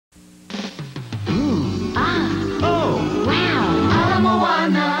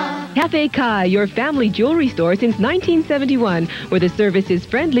Cafe Kai, your family jewelry store since 1971, where the service is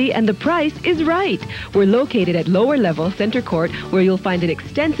friendly and the price is right. We're located at lower level Center Court, where you'll find an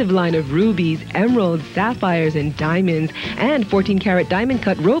extensive line of rubies, emeralds, sapphires, and diamonds, and 14-karat diamond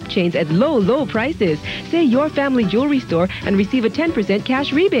cut rope chains at low, low prices. Say your family jewelry store and receive a 10%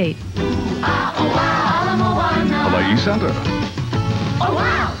 cash rebate. Hawaii Center. Oh,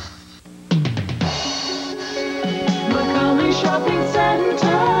 wow! Shopping Center.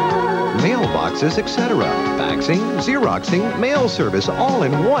 Mailboxes, etc. Faxing, Xeroxing, mail service, all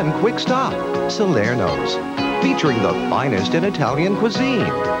in one quick stop. Salerno's, featuring the finest in Italian cuisine.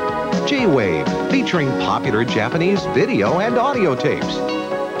 J-Wave, featuring popular Japanese video and audio tapes.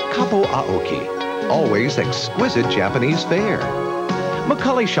 Kapo Aoki, always exquisite Japanese fare.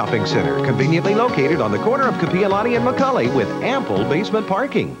 McCully Shopping Center, conveniently located on the corner of Kapiolani and McCully with ample basement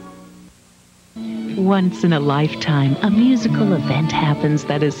parking. Once in a lifetime, a musical event happens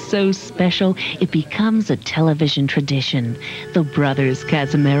that is so special, it becomes a television tradition. The brothers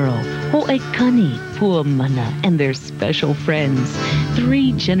Casimiro, Ho'ekani, Puamana, and their special friends,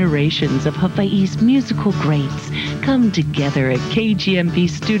 3 generations of Hawaii's musical greats, come together at KGMB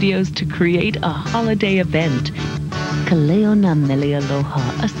Studios to create a holiday event. Kaleona Mele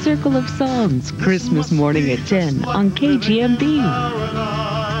Aloha, a circle of songs, Christmas morning at 10 on KGMB.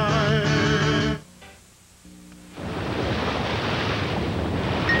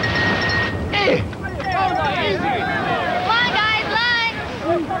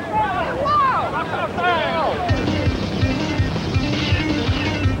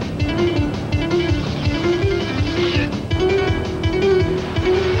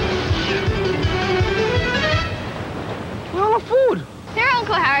 Food. Here,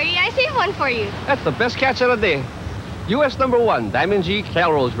 Uncle Harry, I saved one for you. That's the best catch of the day. U.S. #1, Diamond G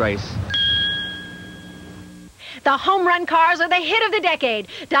Calrose rice. The home run cars are the hit of the decade.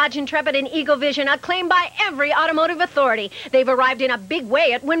 Dodge Intrepid and Eagle Vision, acclaimed by every automotive authority. They've arrived in a big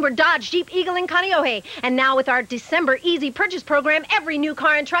way at Windward Dodge, Jeep, Eagle, and Kaneohe. And now with our December Easy Purchase program, every new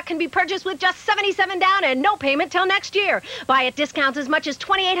car and truck can be purchased with just $77 down and no payment till next year. Buy at discounts as much as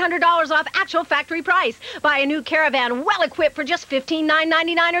 $2,800 off actual factory price. Buy a new Caravan well-equipped for just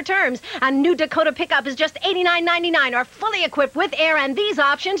 $15,999 or terms. A new Dakota pickup is just $89.99 or fully equipped with air, and these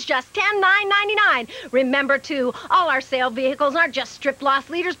options just $10,999. Remember, too, all our sale vehicles aren't just stripped loss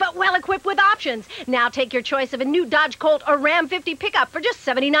leaders, but well-equipped with options. Now take your choice of a new Dodge Colt or Ram 50 pickup for just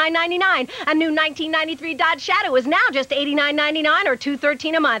 $79.99. A new 1993 Dodge Shadow is now just $89.99 or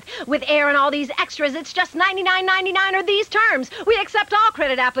 $213 a month. With air and all these extras, it's just $99.99 or these terms. We accept all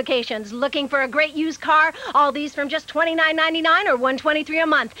credit applications. Looking for a great used car? All these from just $29.99 or $123 a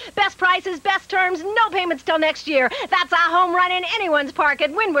month. Best prices, best terms, no payments till next year. That's a home run in anyone's park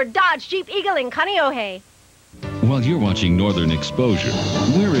at Windward Dodge, Jeep, Eagle, and Kaneohe. While you're watching Northern Exposure,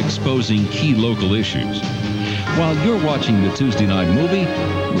 we're exposing key local issues. While you're watching the Tuesday night movie,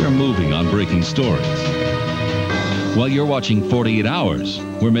 we're moving on breaking stories. While you're watching 48 Hours,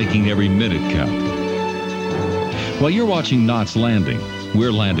 we're making every minute count. While you're watching Knots Landing,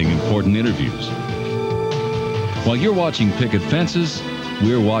 we're landing important interviews. While you're watching Picket Fences,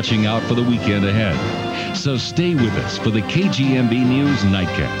 we're watching out for the weekend ahead. So stay with us for the KGMB News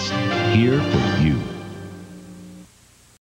Nightcast, here for you.